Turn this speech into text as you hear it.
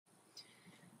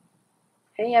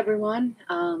Hey everyone,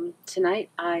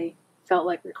 tonight I felt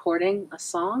like recording a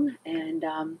song, and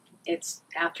it's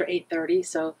after 8:30,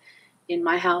 so in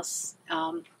my house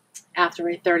after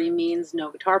 8:30 means no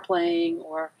guitar playing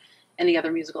or any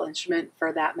other musical instrument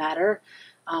for that matter.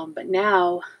 But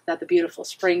now that the beautiful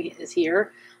spring is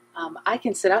here, I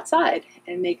can sit outside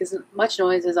and make as much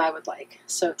noise as I would like.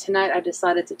 So tonight I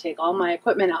decided to take all my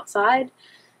equipment outside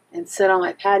and sit on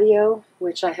my patio,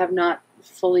 which I have not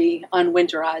fully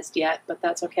unwinterized yet, but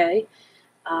that's okay.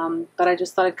 But I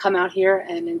just thought I'd come out here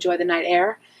and enjoy the night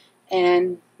air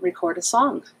and record a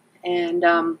song. And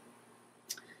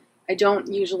I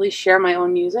don't usually share my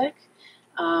own music,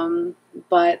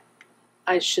 but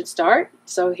I should start,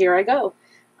 so here I go.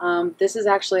 This is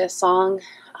actually a song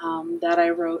that I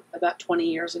wrote about 20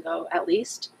 years ago at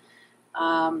least.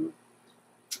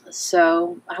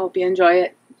 So I hope you enjoy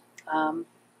it.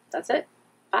 That's it.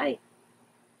 Bye.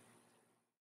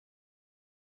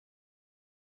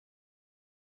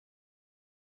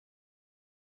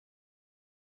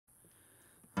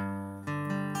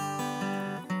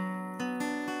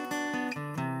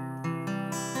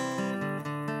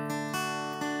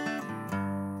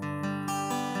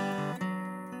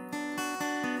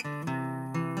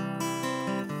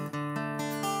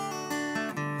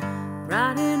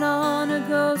 Riding on a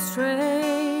ghost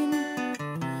train,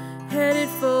 headed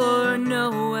for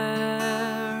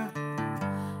nowhere,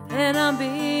 and I'm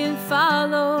being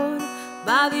followed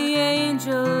by the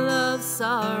angel of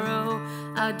sorrow.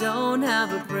 I don't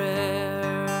have a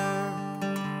prayer.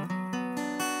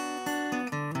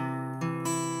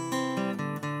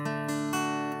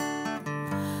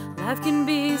 Life can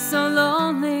be so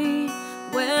lonely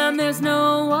when there's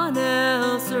no one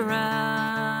else around.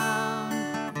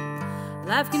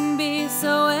 Life can be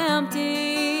so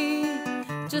empty,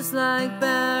 just like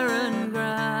barren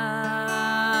ground.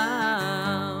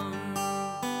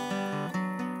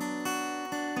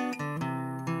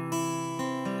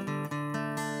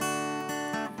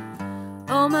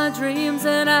 All my dreams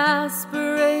and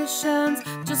aspirations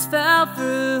just fell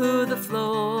through the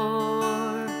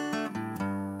floor.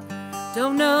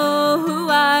 Don't know who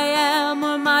I am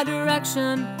or my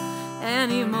direction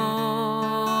anymore.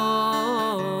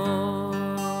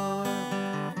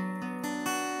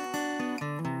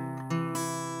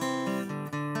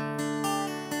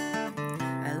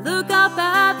 Look up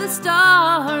at the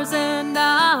stars and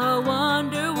I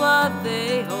wonder what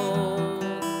they hold.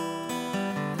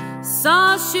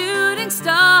 Saw a shooting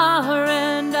star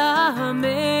and I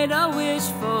made a wish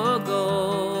for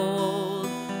gold.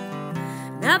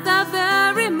 And at that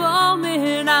very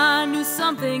moment I knew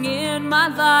something in my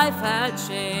life had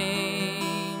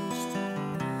changed.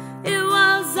 It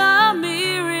was a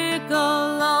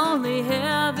miracle only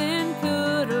heaven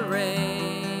could arrange.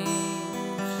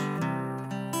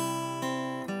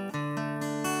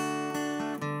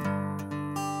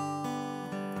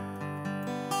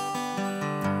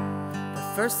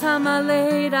 First time I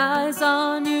laid eyes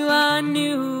on you, I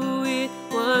knew it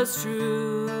was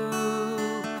true.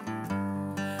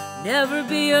 Never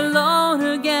be alone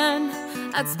again,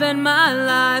 I'd spend my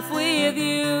life with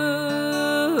you.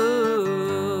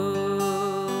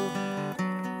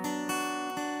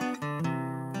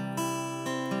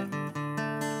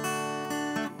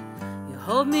 You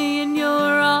hold me in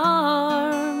your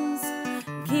arms,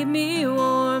 keep me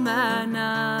warm at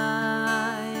night.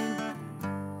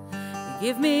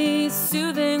 Give me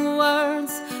soothing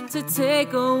words to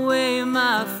take away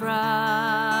my fright.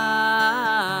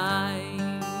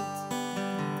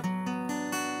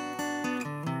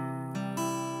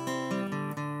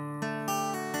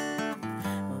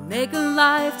 We'll make a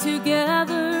life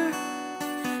together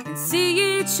and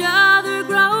see each other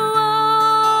grow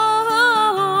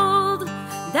old.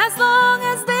 And as long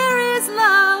as there is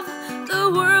love,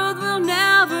 the world will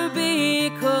never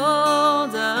be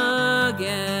cold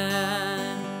again.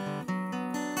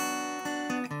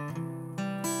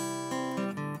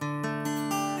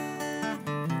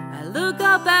 Look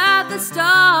up at the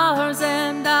stars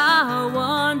and I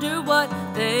wonder what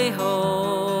they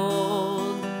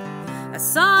hold. I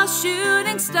saw a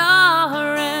shooting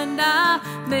star and I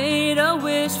made a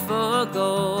wish for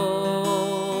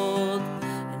gold.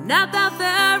 And at that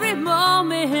very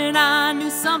moment I knew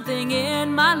something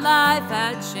in my life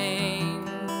had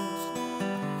changed.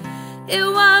 It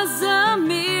was a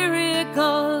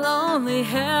miracle only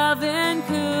heaven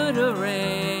could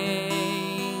arrange.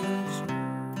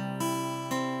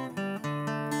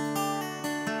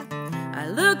 I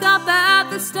look up at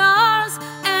the stars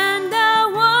and I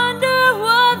wonder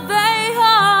what they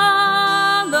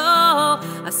hold. Oh,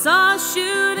 I saw a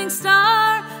shooting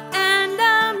star and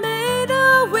I made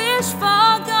a wish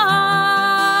for gold.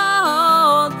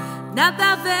 at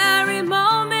that very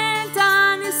moment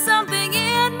I knew something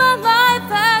in my life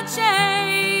had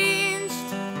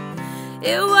changed.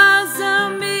 It was